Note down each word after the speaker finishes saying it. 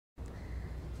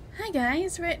Hi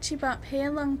guys, Rachybop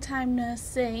here, long time no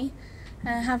see.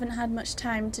 Haven't had much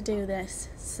time to do this,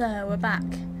 so we're back.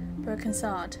 Broken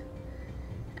Sword.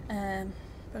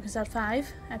 Broken Sword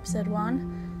 5, episode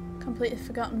 1. Completely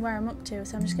forgotten where I'm up to,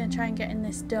 so I'm just going to try and get in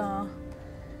this door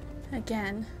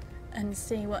again and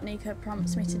see what Nico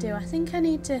prompts me to do. I think I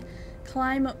need to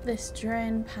climb up this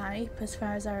drain pipe as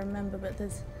far as I remember, but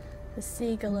there's a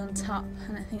seagull on top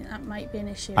and I think that might be an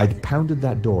issue. I'd pounded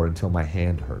that door until my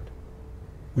hand hurt.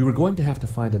 We were going to have to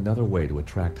find another way to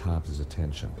attract Hobbs'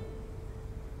 attention.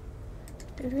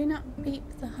 Did we not beep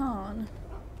the horn?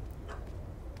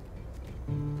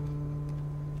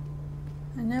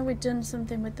 I know we'd done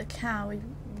something with the cow, we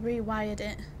rewired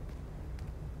it.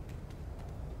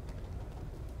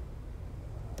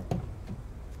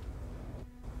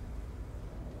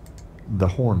 The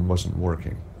horn wasn't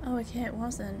working. Oh, okay, it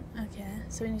wasn't. Okay,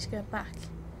 so we need to go back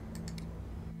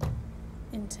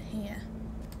into here.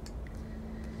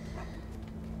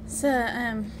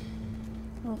 So,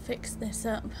 we'll fix this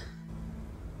up.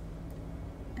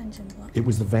 Engine block. It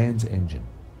was the van's engine.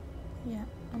 Yeah,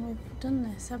 and we've done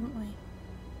this, haven't we?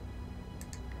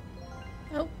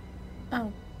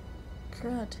 Oh,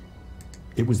 crud.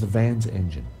 It was the van's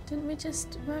engine. Didn't we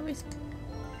just,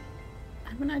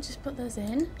 haven't I just put those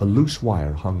in? A loose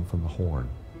wire hung from the horn.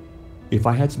 If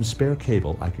I had some spare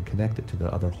cable, I could connect it to the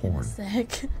other horn.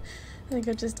 Sick. I think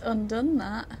I've just undone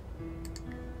that.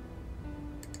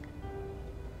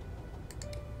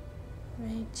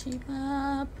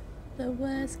 Rachybop, the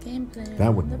worst gameplay That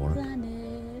on wouldn't the work.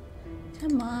 planet.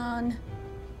 Come on.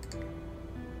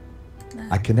 There.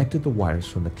 I connected the wires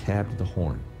from the cab to the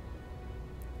horn.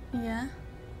 Yeah.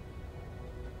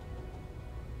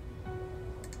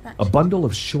 A bundle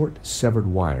of short, severed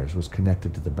wires was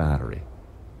connected to the battery.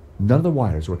 None of the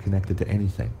wires were connected to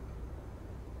anything.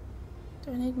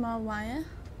 Do I need more wire?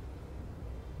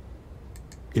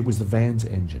 It was the van's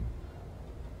engine.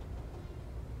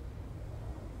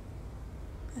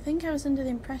 I think I was under the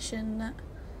impression that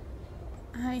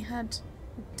I had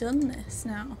done this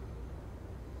now.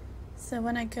 So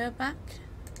when I go back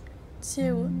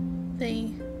to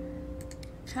the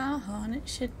car horn, it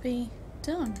should be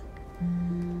done.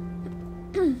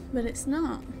 But it's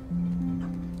not.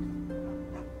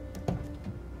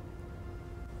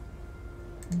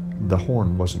 The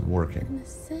horn wasn't working. I'm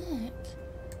sick.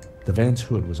 The van's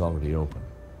hood was already open.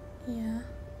 Yeah.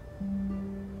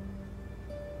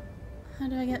 How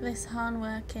do I get this horn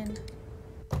working?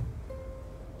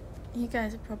 You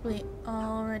guys have probably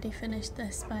already finished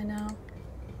this by now.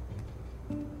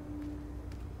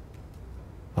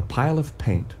 A pile of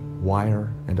paint,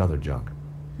 wire, and other junk.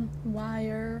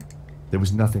 Wire. There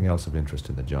was nothing else of interest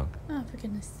in the junk. Oh, for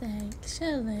goodness sake,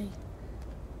 surely.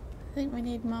 I think we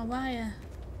need more wire.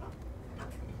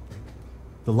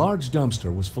 The large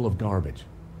dumpster was full of garbage.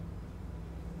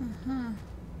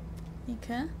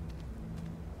 Nico?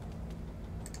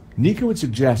 Nico had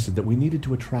suggested that we needed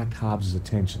to attract Hobbs'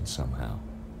 attention somehow.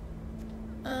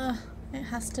 It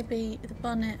has to be the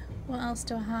bonnet. What else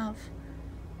do I have?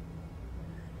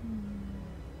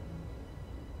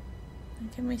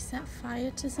 Can we set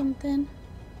fire to something?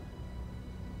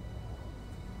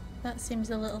 That seems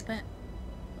a little bit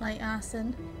like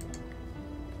arson.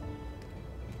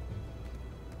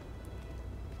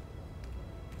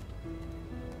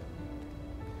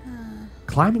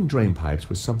 Climbing drain pipes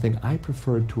was something I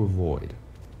preferred to avoid.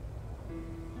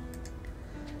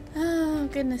 Oh,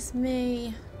 goodness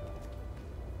me.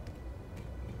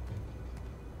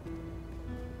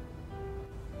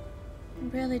 I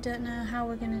really don't know how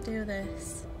we're going to do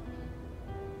this.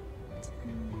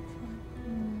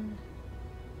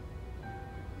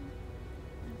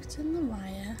 I've done the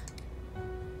wire.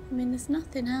 I mean, there's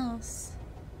nothing else.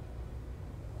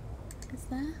 Is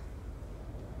there?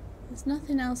 There's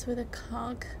nothing else with a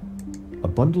cog. A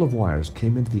bundle of wires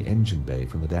came into the engine bay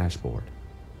from the dashboard.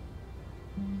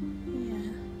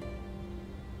 Yeah.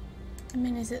 I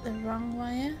mean, is it the wrong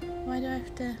wire? Why do I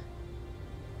have to...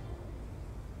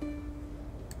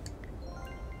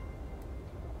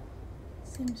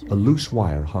 Seems A loose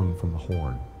wire hung from the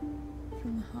horn.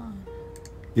 from the horn.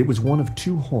 It was one of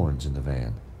two horns in the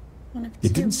van. One of two.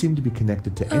 It didn't seem to be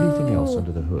connected to anything else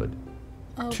under the hood.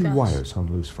 Oh, Two gosh. wires hung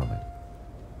loose from it.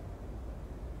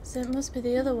 So it must be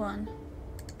the other one.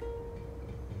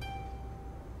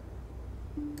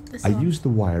 This I one. used the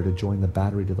wire to join the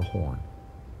battery to the horn.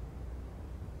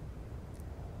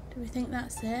 Do we think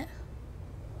that's it?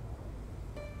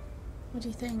 What do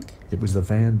you think? It was the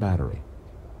van battery.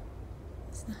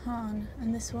 It's the horn,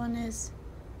 and this one is...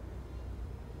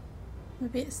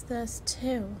 Maybe it's those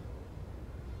two.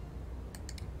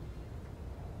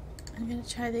 I'm gonna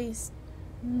try these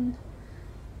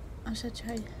I should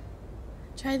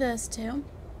try those two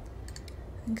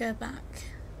and go back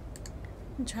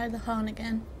and try the horn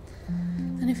again.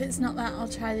 And if it's not that, I'll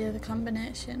try the other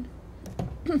combination.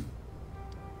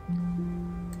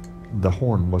 The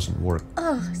horn wasn't working.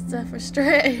 Oh, it's so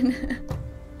frustrating.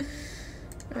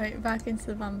 Right, back into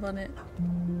the van bonnet.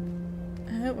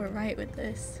 I hope we're right with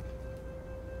this.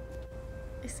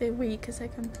 I say we because I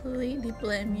completely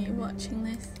blame you watching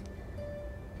this.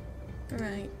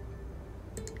 Right.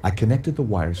 I connected the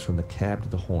wires from the cab to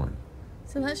the horn.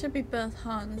 So that should be both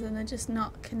horns and they're just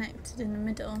not connected in the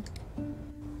middle.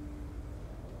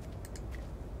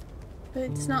 But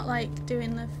it's not like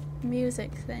doing the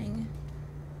music thing.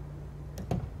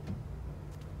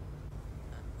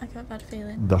 I got a bad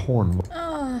feeling. The horn...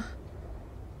 Oh!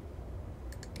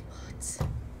 What?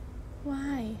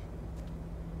 Why?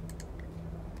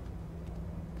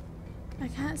 I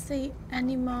can't see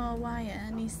any more wire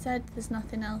and he said there's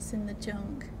nothing else in the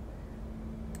junk.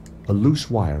 A loose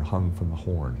wire hung from the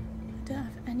horn. I don't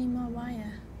have any more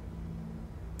wire.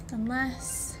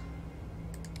 Unless...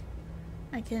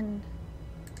 I can...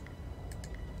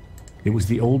 It was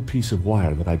the old piece of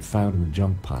wire that I'd found in the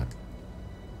junk pot.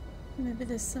 Maybe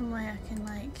there's some way I can,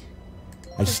 like...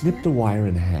 I snipped the wire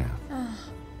in half. Oh,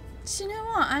 do you know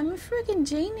what? I'm a friggin'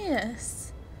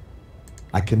 genius.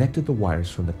 I connected the wires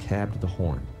from the cab to the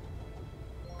horn.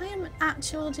 I am an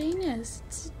actual genius.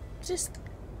 Just...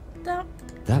 that...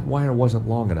 That wire wasn't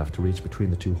long enough to reach between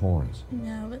the two horns.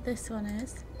 No, but this one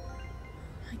is.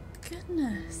 My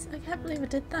goodness. I can't believe I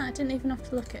did that. I didn't even have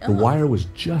to look it up. The wire was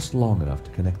just long enough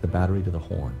to connect the battery to the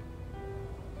horn.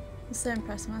 I'm so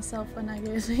impressed with myself when I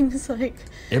do things like...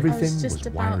 Everything I was just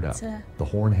was wired up. to The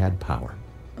horn had power.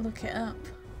 look it up.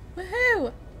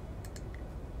 Woohoo!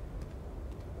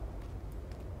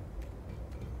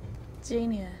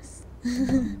 Genius.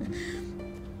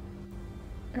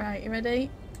 Right, you ready?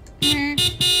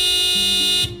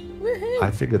 Woohoo!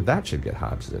 I figured that should get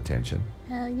Hobbs' attention.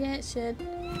 Hell yeah, it should.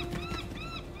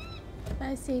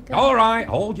 Bye, Seagull. All right,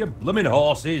 hold your blooming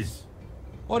horses.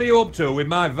 What are you up to with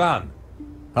my van?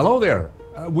 Hello there.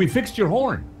 We fixed your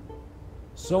horn.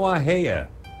 So I hear.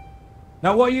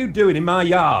 Now what are you doing in my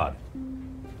yard?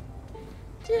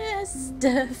 Just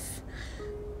stuff.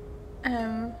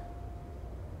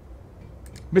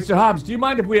 Mr. Hobbs, do you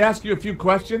mind if we ask you a few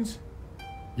questions?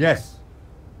 Yes.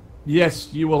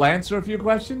 Yes, you will answer a few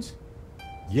questions?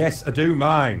 Yes, I do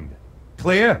mind.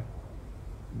 Clear?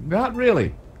 Not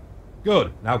really.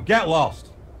 Good. Now get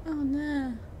lost. Oh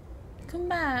no. Come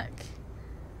back.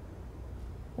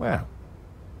 Well,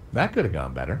 that could have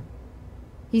gone better.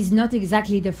 He's not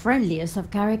exactly the friendliest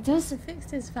of characters. I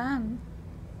fixed his van.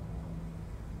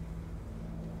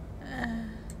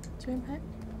 Drain pipe?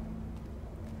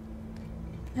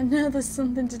 I know there's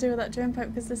something to do with that drain pipe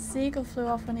because the seagull flew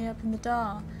off when he opened the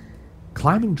door.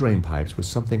 Climbing drain pipes was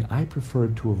something I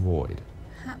preferred to avoid.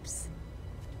 Perhaps...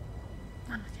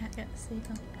 Oh, I can't get the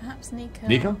seagull. Perhaps Nico.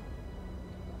 Nico?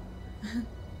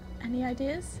 Any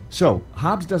ideas? So,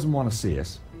 Hobbs doesn't want to see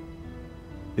us.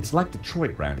 It's like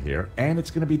Detroit round here, and it's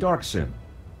going to be dark soon.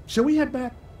 Shall we head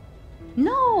back?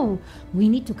 No! We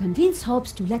need to convince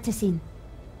Hobbs to let us in.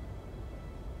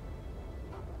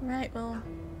 Right, well...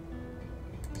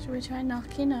 Should we try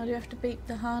knocking or do we have to beat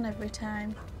the horn every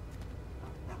time?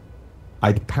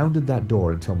 I'd pounded that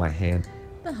door until my hand...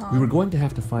 The horn? We were going to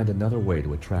have to find another way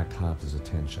to attract Hobbs'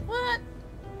 attention. What?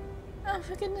 Oh,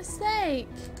 for goodness sake!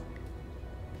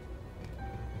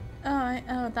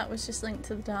 Oh, that was just linked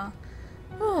to the door.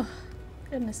 Oh,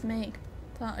 goodness me.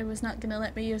 Thought it was not going to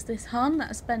let me use this horn that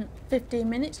I spent 15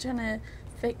 minutes trying to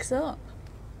fix up.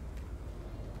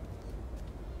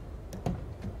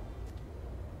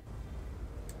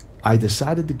 I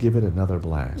decided to give it another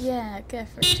blast. Yeah, go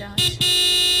for it, Josh.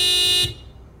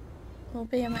 We'll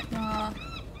be a bit more...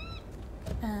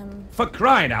 For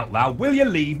crying out loud, will you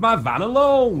leave my van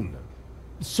alone?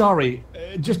 Sorry,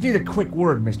 just need a quick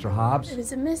word, Mr. Hobbs. It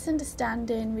was a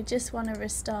misunderstanding. We just want to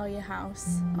restore your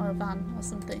house. Or a van or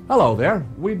something. Hello there.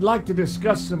 We'd like to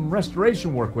discuss some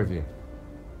restoration work with you.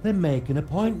 Then make an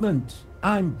appointment.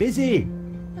 I'm busy.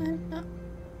 I'm not...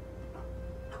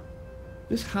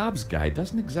 This Hobbs guy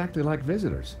doesn't exactly like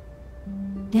visitors.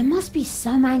 There must be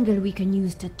some angle we can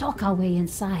use to talk our way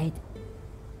inside.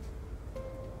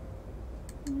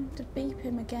 I have to beep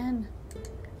him again.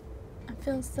 I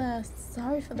feel so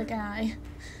sorry for the guy.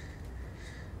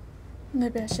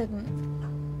 Maybe I shouldn't.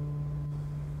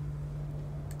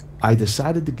 I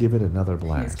decided to give it another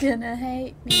blast. He's gonna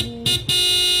hate me.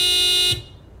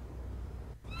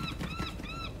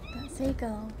 That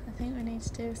seagull. I think we need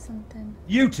to do something.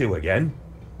 You two again?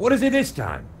 What is it this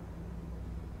time?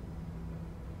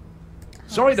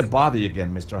 Sorry to bother you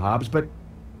again, Mr. Hobbs, but...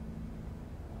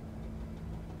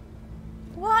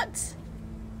 What?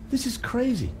 This is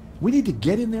crazy. We need to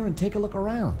get in there and take a look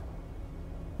around.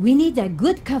 We need a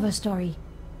good cover story.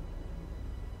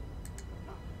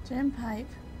 Drain pipe.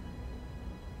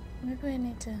 Maybe we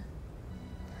need to...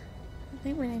 I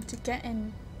think we need to get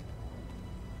in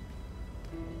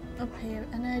up here.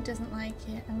 I know it doesn't like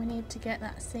it, and we need to get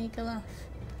that seagull off.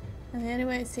 And the only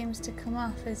way it seems to come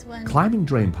off is when... Climbing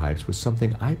drain pipes was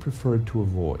something I preferred to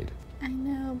avoid. I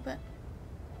know, but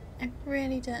I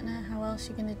really don't know how else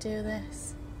you're going to do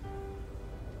this.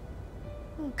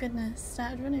 Oh goodness,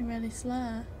 started running really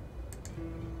slow.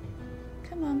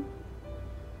 Come on.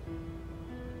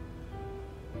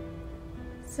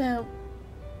 So,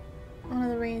 one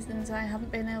of the reasons I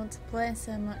haven't been able to play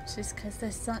so much is because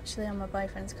this is actually on my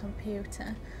boyfriend's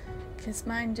computer. Because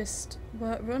mine just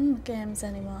won't run games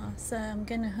anymore, so I'm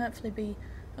going to hopefully be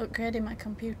upgrading my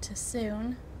computer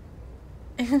soon.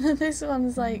 Even though this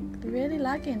one's like really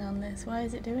lagging on this, why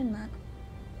is it doing that?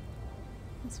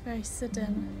 It's very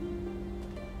sudden.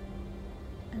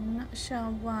 I'm not sure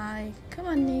why. Come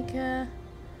on, Nika.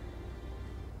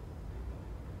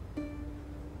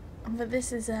 But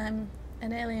this is an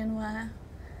Alienware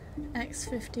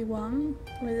X51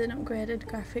 with an upgraded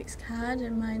graphics card,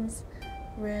 and mine's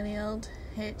really old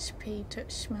HP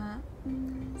TouchSmart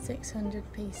 600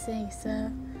 PC, so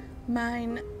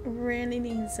mine really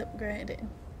needs upgrading,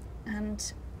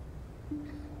 and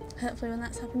hopefully when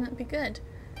that's happened that'll be good.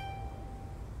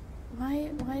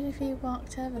 Why have you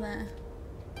walked over there?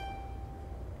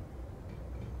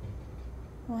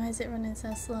 Why is it running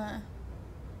so slow?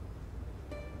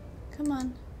 Come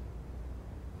on.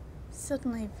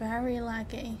 Suddenly very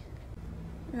laggy.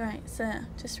 Right, so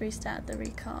just restart the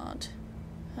record.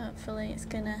 Hopefully it's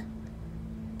gonna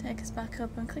take us back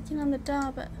up. I'm clicking on the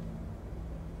door, but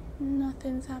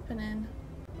nothing's happening.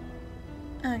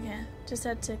 Okay, just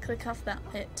had to click off that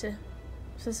bit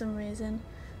for some reason.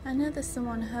 I know there's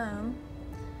someone home.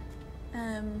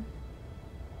 Can't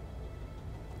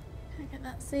get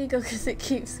that seagull because it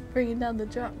keeps bringing down the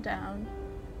drop down.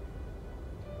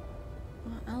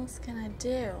 What else can I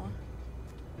do?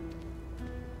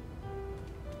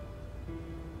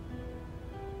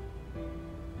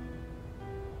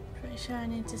 Pretty sure I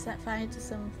need to set fire to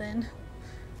something.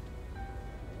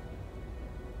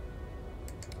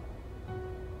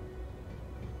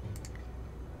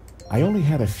 I only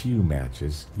had a few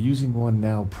matches. Using one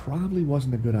now probably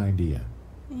wasn't a good idea.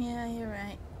 Yeah, you're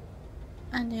right.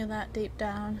 I knew that deep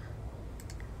down.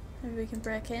 Maybe we can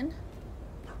break in?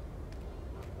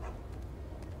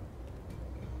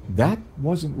 That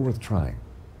wasn't worth trying.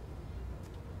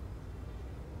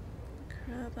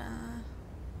 Crowbar.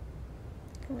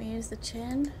 Can we use the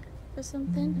chain for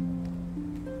something?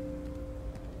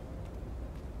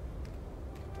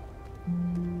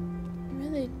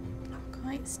 Really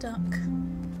quite stuck.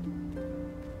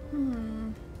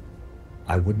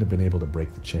 I wouldn't have been able to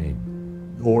break the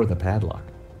chain. Or the padlock.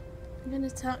 I'm gonna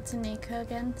talk to Nico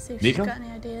again, see if Nico? she's got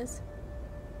any ideas.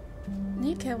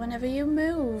 Nico, whenever you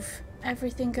move,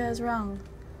 everything goes wrong.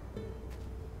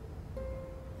 For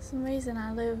some reason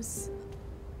I lose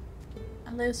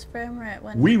frame rate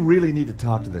when... We really need to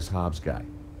talk to this Hobbs guy.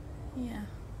 Yeah.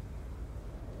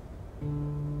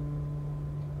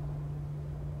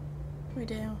 We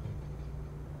do.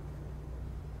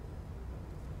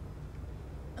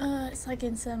 It's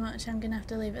lagging so much, I'm gonna have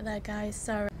to leave it there, guys.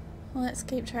 Sorry. Well, let's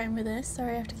keep trying with this.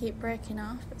 Sorry I have to keep breaking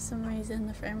off. For some reason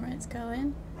the frame rate's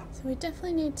going. So we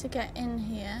definitely need to get in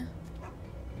here.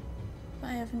 But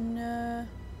I have no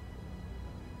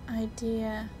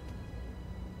idea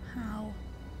how.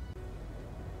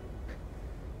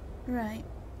 Right.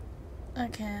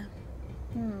 Okay.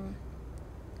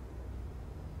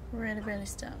 Really, really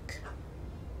stuck.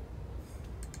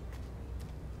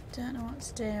 Don't know what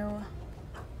to do.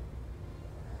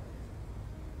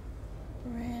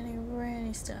 Really,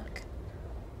 really stuck.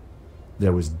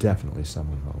 There was definitely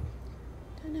someone home.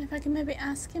 Don't know if I can maybe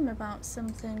ask him about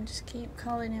something. Just keep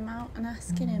calling him out and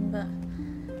asking him, but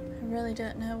I really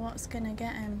don't know what's gonna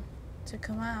get him to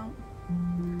come out.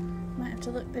 Might have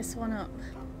to look this one up.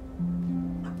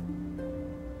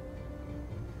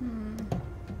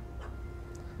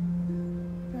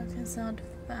 Broken Sword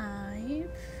 5.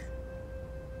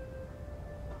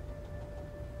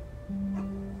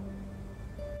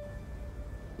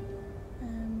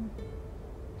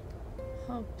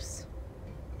 Hobbs.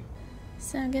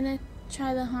 So I'm gonna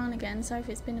try the horn again. Sorry if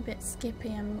it's been a bit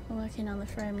skippy. I'm working on the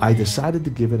frame rate. I decided to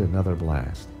give it another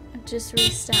blast. I've just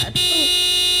restarted.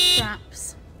 Oh,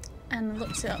 traps. And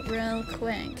looked it up real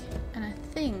quick. And I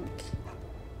think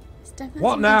It's definitely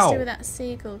What something now? to do with that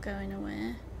seagull going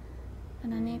away.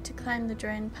 And I need to climb the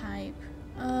drain pipe.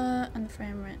 And the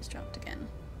frame rate's dropped again.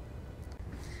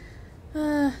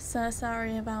 So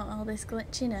sorry about all this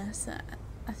glitchiness.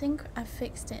 I think I've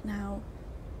fixed it now.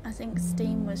 I think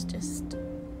Steam was just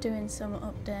doing some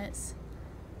updates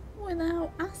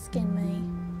without asking me.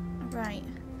 Right.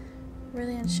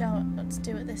 Really unsure what to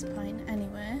do at this point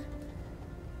anyway.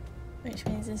 Which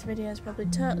means this video is probably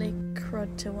totally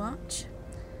crud to watch.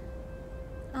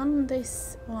 On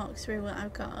this walkthrough that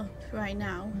I've got up right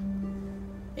now,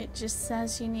 it just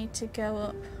says you need to go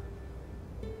up.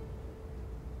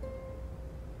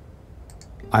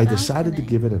 I decided to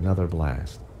give it another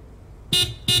blast.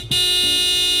 I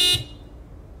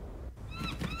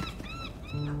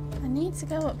need to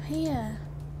go up here.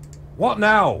 What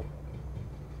now?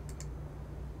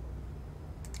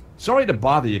 Sorry to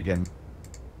bother you again.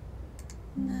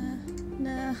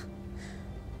 No.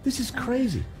 This is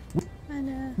crazy. I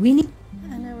know. We need...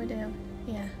 I know we do.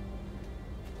 Yeah.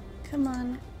 Come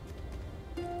on.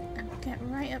 Get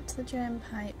right up to the drain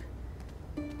pipe.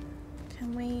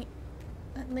 Can we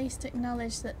at least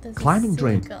acknowledge that there's Climbing a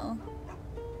drain. seagull?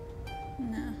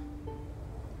 No.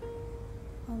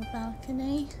 On the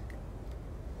balcony.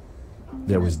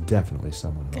 There was definitely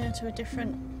someone Go wrong. to a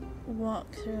different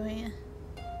walk through here.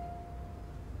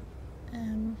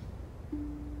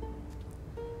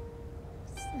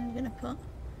 So I'm gonna put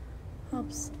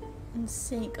Hobbs and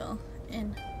Seagull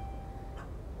in.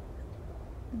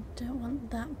 Don't want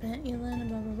that bit. You learn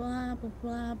blah blah blah blah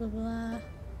blah blah blah.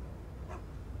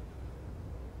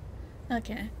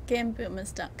 Okay,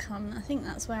 gamertag.ee. I think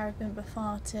that's where I've been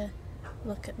before to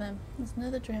look at them. There's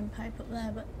another drain pipe up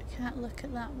there, but we can't look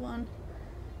at that one.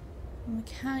 And we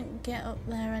can't get up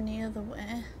there any other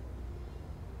way.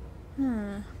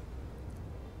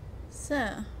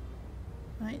 So,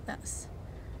 right, that's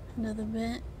another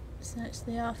bit. Search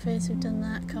the office, we've done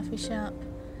that. Coffee shop,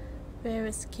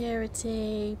 various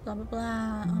security, blah blah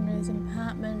blah. On his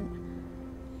apartment.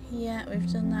 Yeah,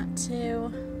 we've done that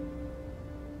too.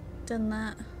 Done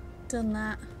that. Done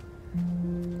that.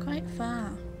 Quite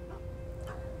far.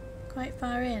 Quite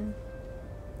far in.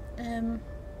 I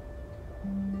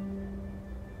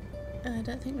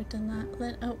don't think we've done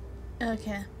that. Oh,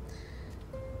 okay.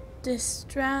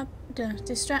 Distract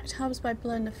Hobbs by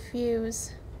blowing the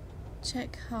fuse.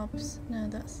 Check Hobbs. No,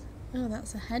 that's... Oh,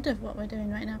 that's ahead of what we're doing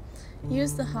right now.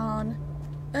 Use the horn.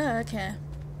 Oh, okay.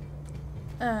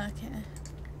 Oh, okay.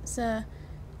 So,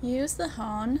 use the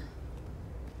horn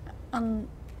on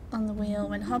the wheel.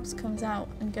 When Hobbs comes out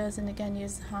and goes in again,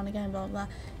 use the horn again, blah, blah, blah.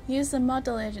 Use the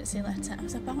model agency letter. I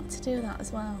was about to do that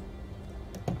as well.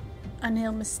 And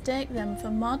he'll mistake them for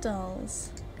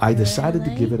models. I decided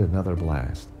to give it another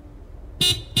blast.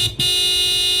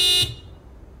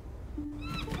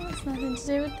 That's nothing to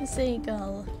do with the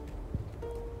seagull.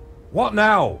 What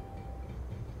now?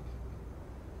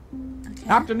 Okay.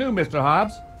 Afternoon, Mr.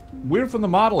 Hobbs. We're from the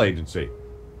model agency.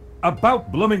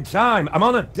 About blooming time. I'm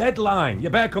on a deadline. You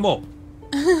better come up.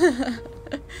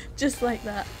 Just like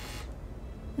that.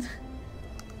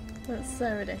 That's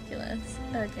so ridiculous.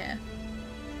 Okay.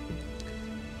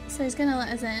 So he's going to let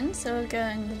us in, so we'll go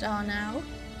in the door now.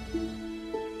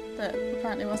 That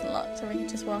apparently wasn't locked, so we can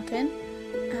just walk in.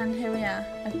 And here we are.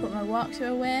 I've put my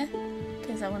walkthrough away,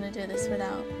 because I want to do this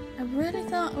without. I really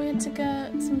thought we had to go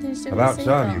something to do with About the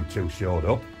time seagull. you two showed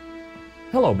up.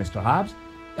 Hello, Mr. Hobbs.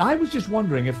 I was just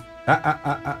wondering if...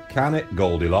 Can it,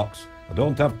 Goldilocks? I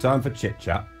don't have time for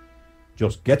chit-chat.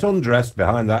 Just get undressed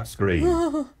behind that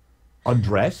screen.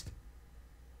 Undressed?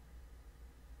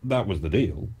 That was the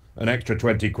deal. An extra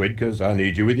 20 quid because I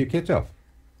need you with your kit off.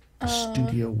 The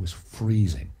studio was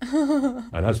freezing.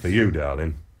 And as for you,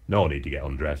 darling, no need to get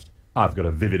undressed. I've got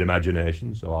a vivid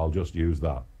imagination, so I'll just use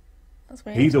that. That's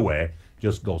weird. Either way,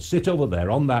 just go sit over there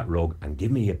on that rug and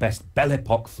give me your best belly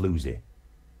pock floozy.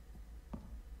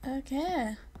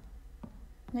 Okay.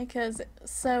 Nico's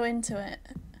so into it.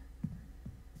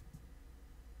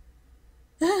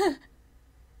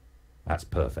 That's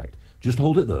perfect. Just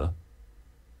hold it there.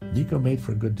 Nico made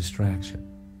for a good distraction.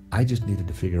 I just needed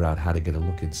to figure out how to get a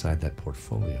look inside that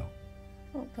portfolio.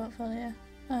 What portfolio?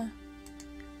 Oh.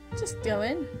 Just go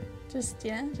in. Just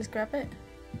grab it.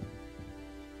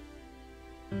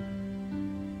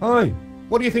 Hi,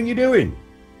 what do you think you're doing?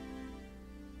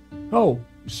 Oh,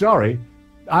 sorry.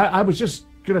 I was just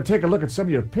going to take a look at some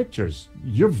of your pictures.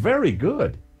 You're very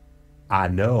good. I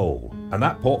know, and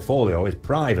that portfolio is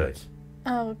private.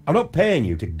 Oh. I'm not paying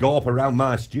you to gawp around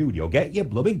my studio. Get your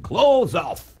blooming clothes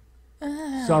off.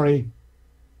 Sorry.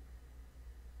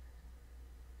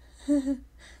 Let's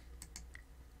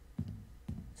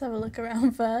have a look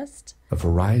around first. A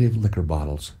variety of liquor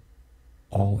bottles,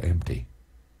 all empty.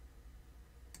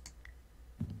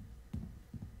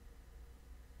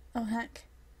 Oh, heck.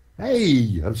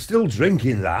 Hey, I'm still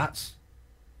drinking that.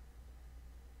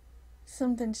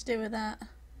 Something to do with that.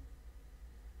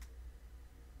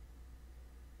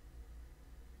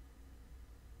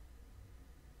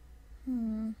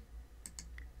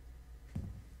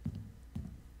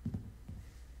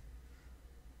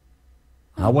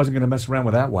 I wasn't going to mess around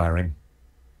with that wiring.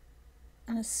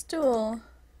 And a stool.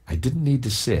 I didn't need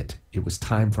to sit. It was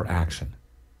time for action.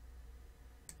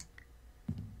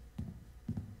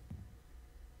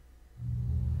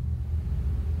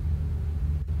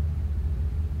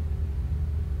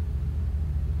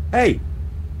 Hey,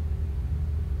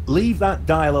 leave that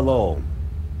dial alone.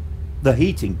 The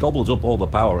heating gobbles up all the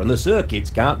power and the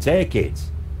circuits can't take it.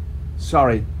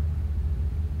 Sorry.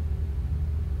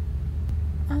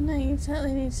 Oh no, you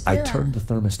totally need to do I that. turned the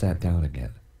thermostat down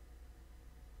again.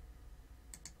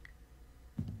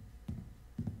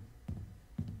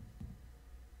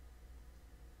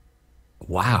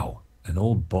 Wow, an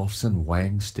old Bofson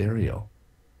Wang stereo.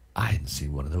 I hadn't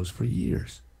seen one of those for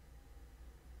years.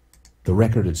 The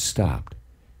record had stopped.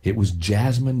 It was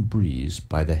Jasmine Breeze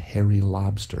by the Hairy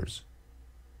Lobsters.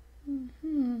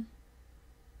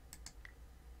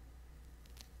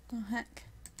 Oh, heck.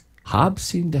 Hobbs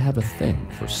seemed to have a thing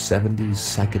for 70s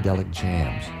psychedelic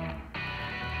jams.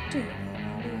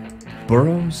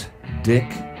 Burroughs, Dick,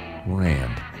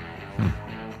 Rand.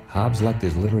 Hobbs liked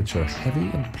his literature heavy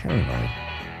and paranoid.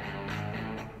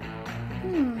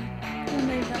 I'll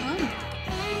leave that on.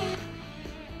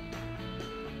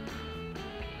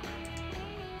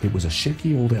 It was a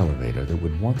shaky old elevator that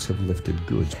would once have lifted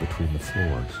goods between the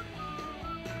floors.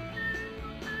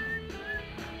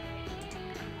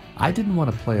 I didn't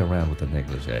want to play around with the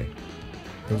negligee.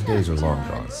 Those days are long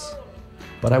gone.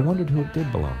 But I wondered who it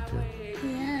did belong to.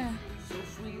 Yeah.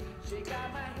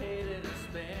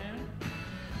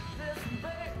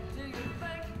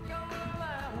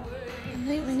 I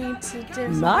think we need to do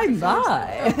My, something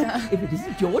my! first. Okay. If it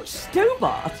isn't George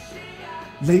Stobart!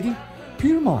 Lady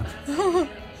Piermont.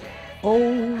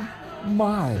 Oh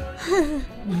my.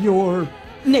 You're...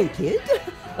 Naked?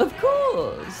 Of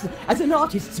course! As an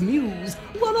artist's muse,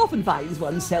 one often finds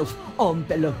oneself en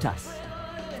pelotas.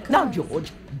 Now,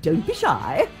 George, don't be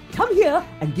shy. Come here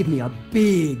and give me a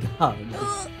big hug.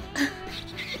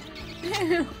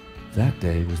 Ew. That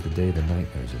day was the day the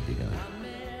nightmares had begun.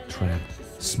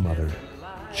 Trapped, smothered,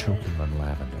 choking on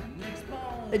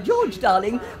lavender. George,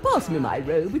 darling, pass me my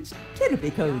robe. It's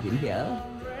terribly cold in here.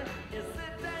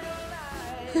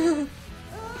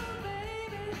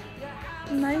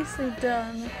 Nicely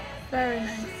done. Very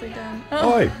nicely done.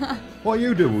 Oh. Oi, what are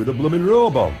you doing with a blooming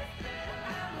robe on?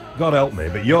 God help me,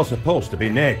 but you're supposed to be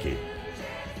naked.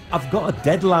 I've got a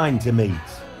deadline to meet.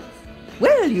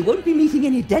 Well, you won't be meeting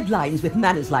any deadlines with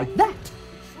manners like that.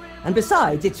 And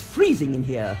besides, it's freezing in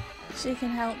here. She can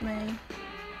help me.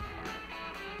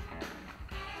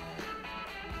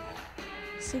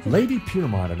 She can... Lady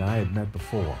Piermont and I had met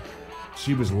before.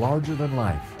 She was larger than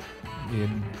life,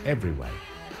 in every way.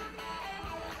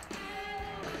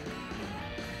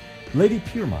 Lady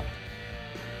Piermont.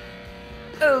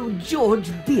 Oh, George,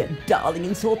 be a darling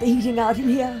and sort the heating out in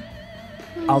here.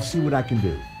 I'll see what I can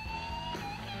do.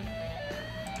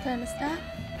 Thermostat.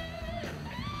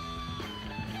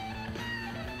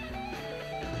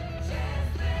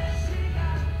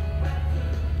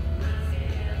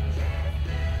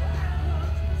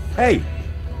 Hey!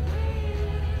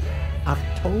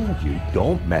 I've told you,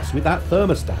 don't mess with that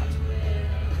thermostat.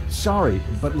 Sorry,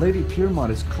 but Lady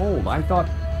Piermont is cold. I thought...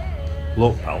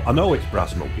 Look, pal, I know it's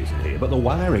brass monkeys in here, but the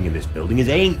wiring in this building is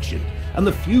ancient, and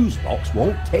the fuse box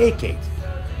won't take it.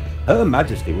 Her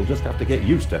Majesty will just have to get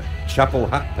used to chapel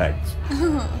hat pegs.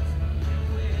 Oh.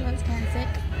 That's kind of sick.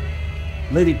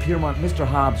 Lady Piermont, Mr.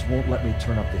 Hobbs won't let me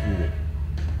turn up the heating.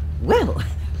 Well,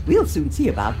 we'll soon see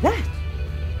about that.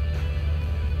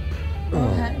 Oh,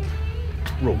 heck.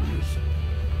 Crumbs.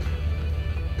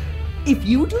 If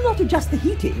you do not adjust the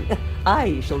heating,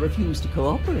 I shall refuse to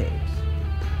cooperate.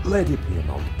 Lady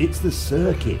Piermont, it's the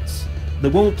circuits. They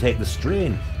won't take the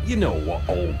strain. You know what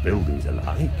old buildings are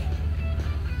like.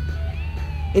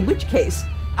 In which case,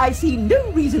 I see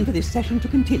no reason for this session to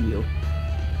continue.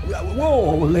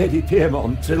 Whoa, Lady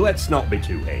Piermont, let's not be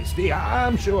too hasty.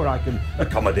 I'm sure I can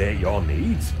accommodate your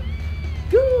needs.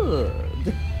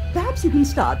 Good. Perhaps you can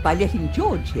start by letting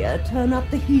George here turn up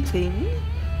the heating.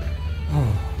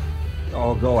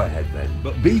 Oh, go ahead then,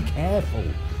 but be careful.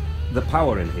 The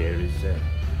power in here is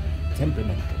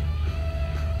temperamental.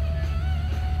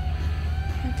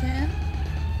 Okay.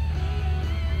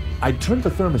 I turned the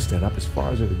thermostat up as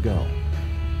far as it would go.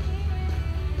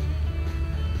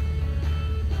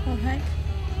 Oh heck.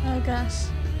 Oh gosh.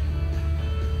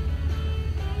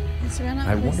 It's run out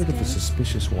I of wondered if the whiskey.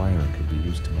 suspicious wiring could be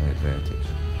used to my advantage.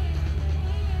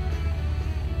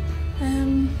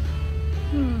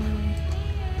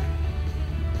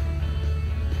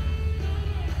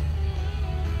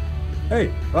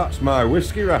 Hey, that's my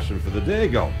whiskey ration for the day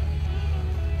gone.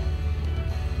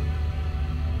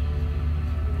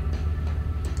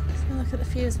 So look at the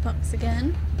fuse box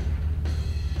again.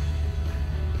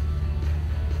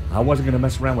 I wasn't going to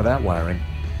mess around with that wiring.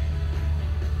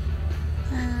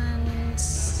 And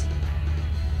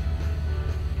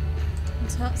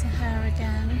lots of hair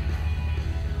again.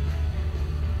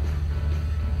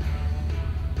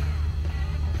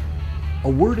 A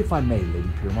word, if I may, Lady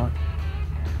Piermont.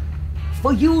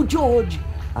 For you, George,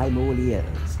 I'm all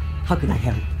ears. How can I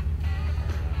help?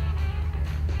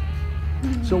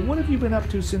 So what have you been up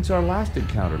to since our last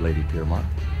encounter, Lady Piermont?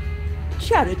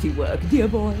 Charity work, dear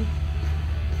boy.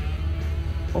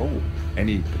 Oh,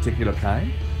 any particular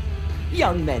kind?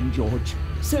 Young men, George.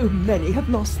 So many have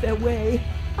lost their way.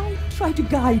 I try to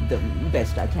guide them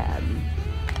best I can.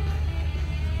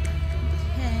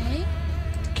 Okay.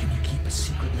 Can you keep a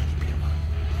secret, Lady Piermont?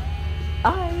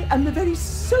 I am the very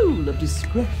soul of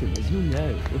discretion, as you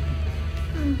know.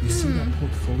 You see that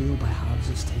portfolio by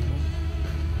Hobbs's table?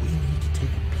 We need to take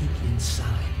a peek inside.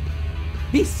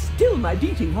 Be still, my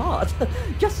beating heart.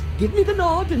 Just give me the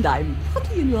nod and I'm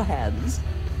putty in your hands.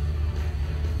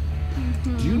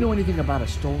 Do you know anything about a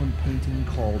stolen painting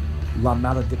called La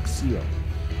Malediction?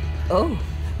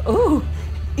 Oh,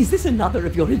 is this another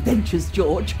of your adventures,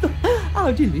 George?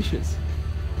 How delicious.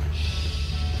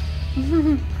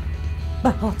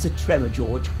 My heart's a tremor,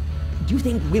 George. Do you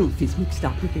think Wilf is mixed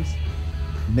up with this?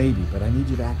 Maybe, but I need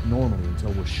you to act normally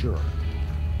until we're sure.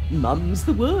 Mum's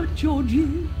the word,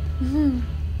 Georgie.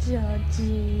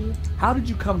 Georgie. How did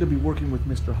you come to be working with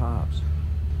Mr. Hobbs?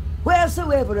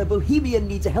 Wheresoever a bohemian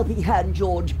needs a helping hand,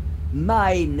 George,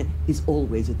 mine is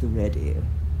always at the ready.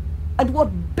 And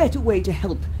what better way to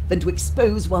help than to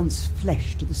expose one's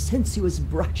flesh to the sensuous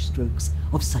brushstrokes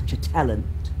of such a talent?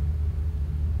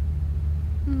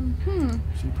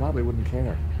 She probably wouldn't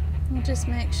care. We'll just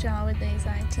make sure with these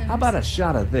items. How about a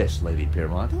shot of this, Lady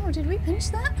Piermont? Oh, did we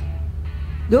pinch that?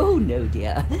 Oh, no,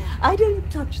 dear. I don't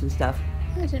touch the stuff.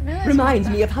 I didn't realise. Reminds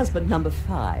me of husband number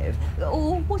 5.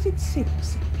 Or was it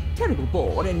 6? Terrible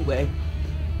bore, anyway.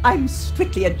 I'm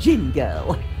strictly a gin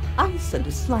girl. Ice and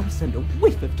a slice and a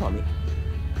whiff of tonic.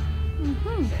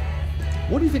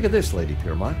 What do you think of this, Lady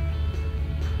Piermont?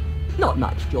 Not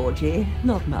much, Georgie.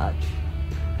 Not much.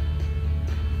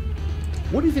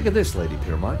 What do you think of this, Lady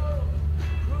Piermont?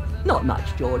 Not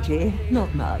much, Georgie.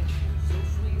 Not much.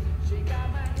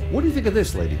 What do you think of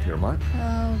this, Lady Piermont?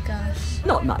 Oh gosh.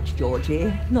 Not much,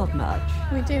 Georgie. Not much.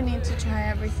 We do need to try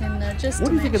everything though, just What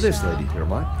to do you think make of this, sure. Lady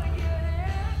Piermont?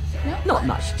 Not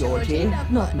much, Georgie.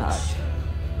 Not much.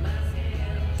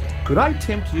 Could I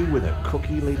tempt you with a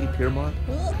cookie, Lady Piermont?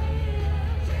 Ugh.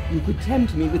 You could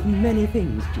tempt me with many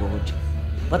things, George.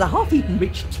 But a half-eaten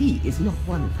rich tea is not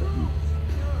one of them.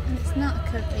 And it's not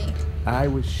a cookie. I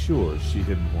was sure she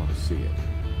didn't want to see it.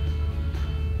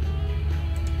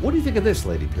 What do you think of this,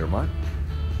 Lady Piermont?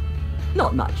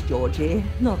 Not much, Georgie.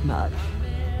 Not much.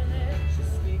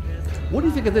 What do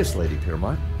you think of this, Lady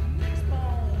Piermont?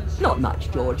 Not much,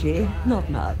 Georgie. Not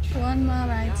much. One more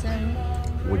item.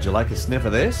 Would you like a sniff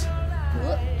of this?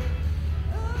 Ugh.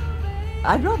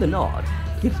 I'd rather not.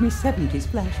 Gives me 70s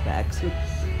flashbacks.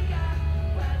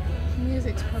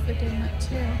 Music's probably doing that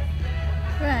too.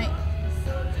 Right.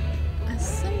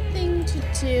 Has something to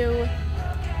do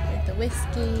with the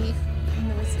whiskey in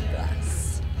the whiskey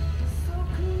glass.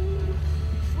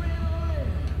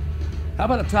 How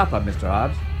about a top up, Mr.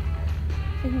 Hobbs?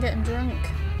 We can get him drunk.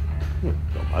 Not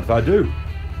bad if I do.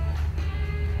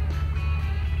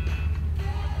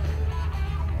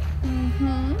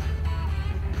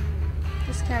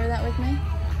 Just carry that with me.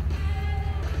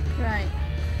 Right.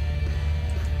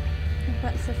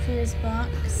 That's the fuse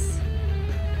box.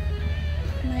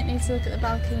 Might need to look at the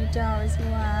balcony door as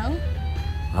well.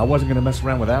 I wasn't going to mess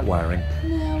around with that wiring.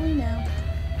 No, we know.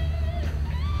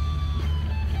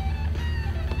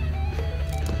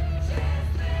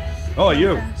 Oh,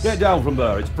 you! gosh. Get down from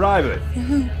there, it's private.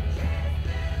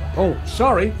 Oh,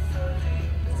 sorry.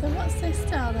 So what's this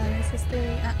door then? Is this the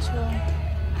actual...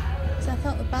 Because I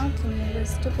thought the balcony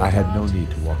was double I had no doored.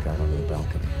 need to walk out onto the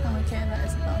balcony. Oh, okay, that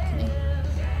is the balcony.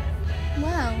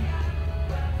 Well.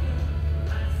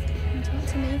 Can you talk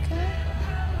to Nico?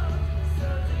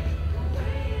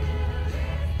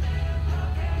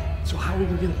 So how are we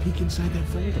going to get a peek inside that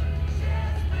folder?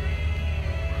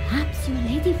 Perhaps your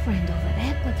lady friend over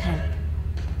there could help.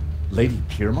 Lady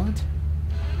Piermont?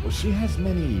 Well, she has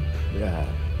many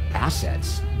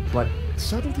assets, but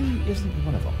subtlety isn't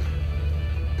one of them.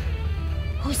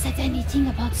 Who said anything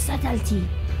about subtlety?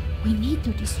 We need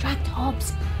to distract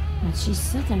Hobbs. But she's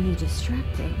certainly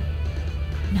distracting.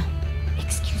 No,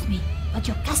 excuse me, but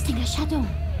you're casting a shadow.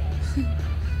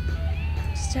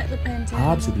 Just check the painting.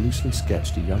 Hobbs had loosely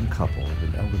sketched a young couple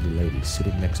and an elderly lady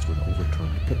sitting next to an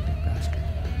overturned picnic basket.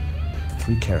 The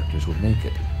three characters were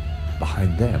naked.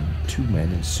 Behind them, two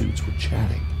men in suits were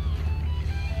chatting.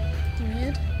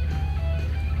 Weird.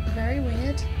 Very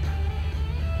weird.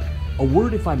 A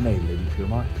word, if I may, Lady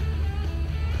Piermont.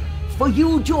 For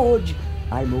you, George,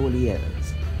 I'm all ears.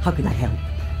 How can I help?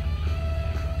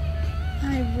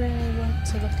 I really want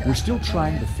to look at We're that still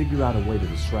trying to portfolio. figure out a way to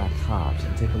distract Hobbs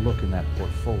and take a look in that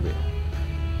portfolio.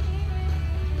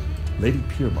 Lady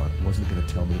Piermont wasn't going to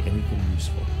tell me anything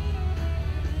useful.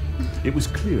 It was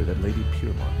clear that Lady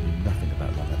Piermont knew nothing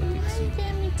about La Why are you Malédiction.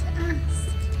 getting me to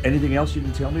ask? Anything else you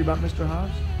can tell me about Mr.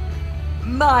 Hobbs?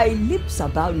 My lips are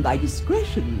bound by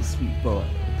discretion, sweet boy.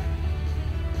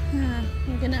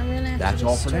 You're gonna really have That's to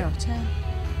all for now. restrict her.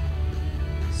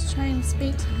 Let's try and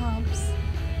speak to Hobbs.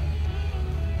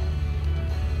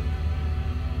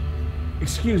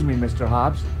 Excuse me, Mr.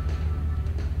 Hobbs.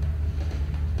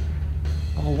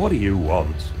 Oh, what do you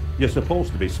want? You're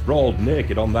supposed to be sprawled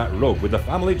naked on that rug with the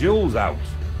family jewels out.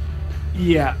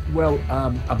 Yeah, well,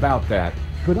 about that.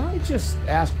 Could I just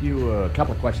ask you a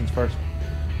couple of questions first?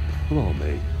 Blow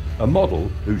me. A model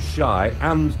who's shy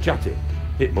and chatty.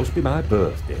 It must be my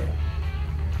birthday.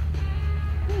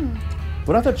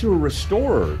 But I thought you were a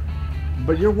restorer,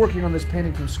 but you're working on this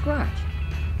painting from scratch.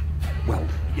 Well,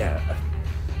 yeah.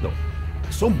 Look,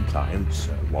 some clients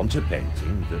want a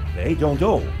painting that they don't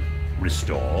own,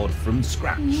 restored from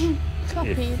scratch.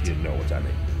 Copied. If you know what I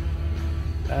mean.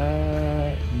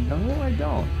 No, I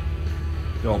don't.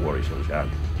 Don't worry, sunshine.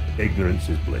 Ignorance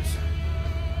is bliss.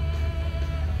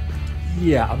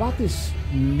 Yeah, about this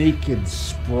naked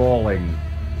sprawling.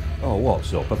 Oh,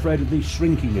 what's up? Afraid of the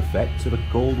shrinking effects of a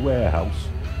cold warehouse?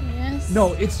 Yes.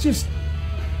 No, it's just.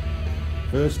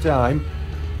 First time?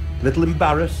 Little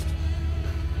embarrassed?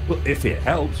 Well, if it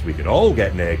helps, we could all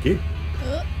get naked.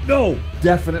 No,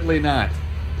 definitely not.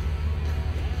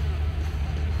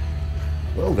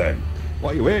 Well then,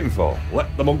 what are you waiting for?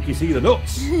 Let the monkey see the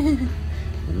nuts.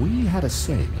 We had a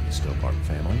saying in the Stobart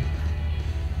family.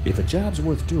 If a job's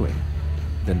worth doing,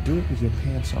 then do it with your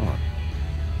pants on.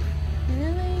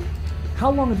 Really? How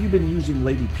long have you been using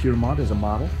Lady Piermont as a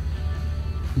model?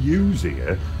 Using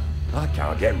her? I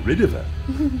can't get rid of her.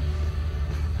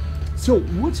 So,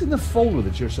 what's in the folder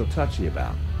that you're so touchy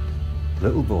about?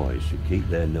 Little boys should keep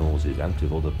their noses out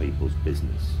of other people's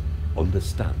business.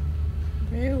 Understand?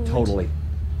 Rude. Totally.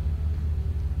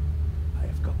 I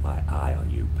have got my eye on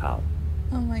you, pal.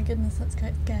 Oh my goodness, that's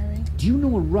quite scary. Do you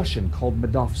know a Russian called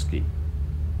Medovsky?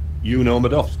 You know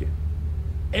Medovsky?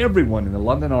 Everyone in the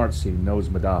London art scene knows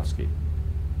Medovsky.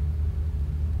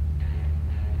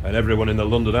 And everyone in the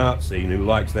London art scene who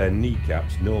likes their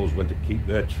kneecaps knows when to keep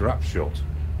their trap shut.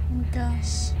 Oh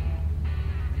gosh.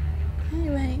 Hey,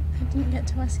 wait, I didn't get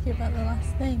to ask you about the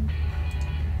last thing.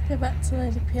 Go back to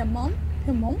Lady Piermont.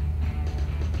 Piermont?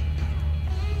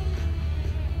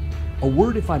 A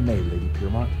word, if I may, Lady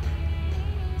Piermont.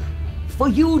 For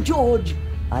you, George,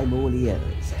 I'm all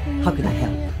ears. How can I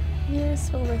help?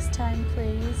 Useful this time,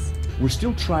 please. We're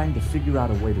still trying to figure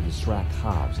out a way to distract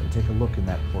Hobbs and take a look in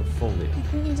that portfolio. I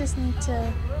think you just need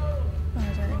to... I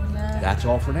don't even know. That's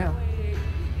all for now.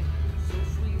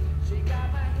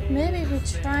 Maybe if we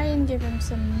try and give him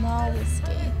some more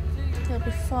whiskey, he'll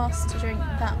be forced to drink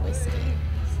that whiskey.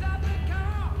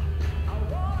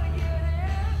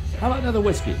 How about another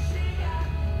whiskey?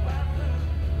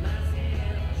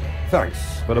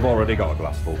 Thanks, but I've already got a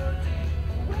glassful.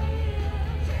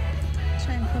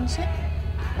 Try and pinch it.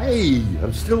 Hey,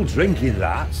 I'm still drinking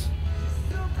that.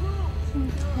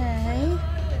 Okay.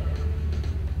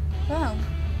 Well,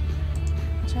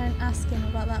 I'll try and ask him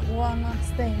about that one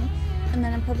last thing, and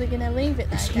then I'm probably going to leave it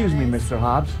there. Excuse me, guys, Mr.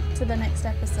 Hobbs. to the next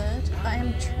episode. But I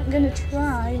am going to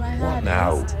try my What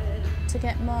hardest now? to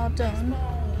get more done,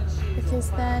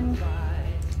 because then...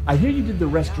 I hear you did the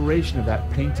restoration of that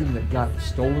painting that got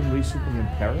stolen recently in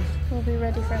Paris. we'll be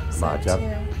ready for episode My job. 2.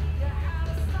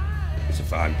 It's a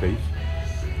fine piece.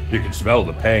 You can smell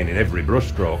the pain in every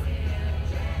brushstroke.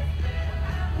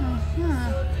 Uh-huh.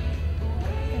 I'm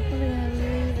probably going to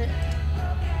leave it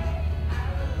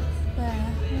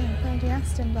there. I've already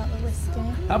asked him about the whiskey.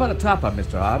 How about a top-up,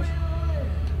 Mr. Hobbs?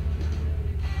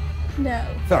 No.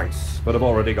 Thanks, but I've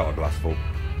already got a glassful.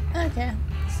 Okay,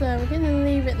 so we're going to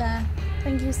leave it there.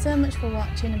 Thank you so much for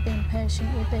watching and being patient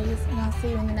with these, and I'll see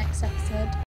you in the next episode.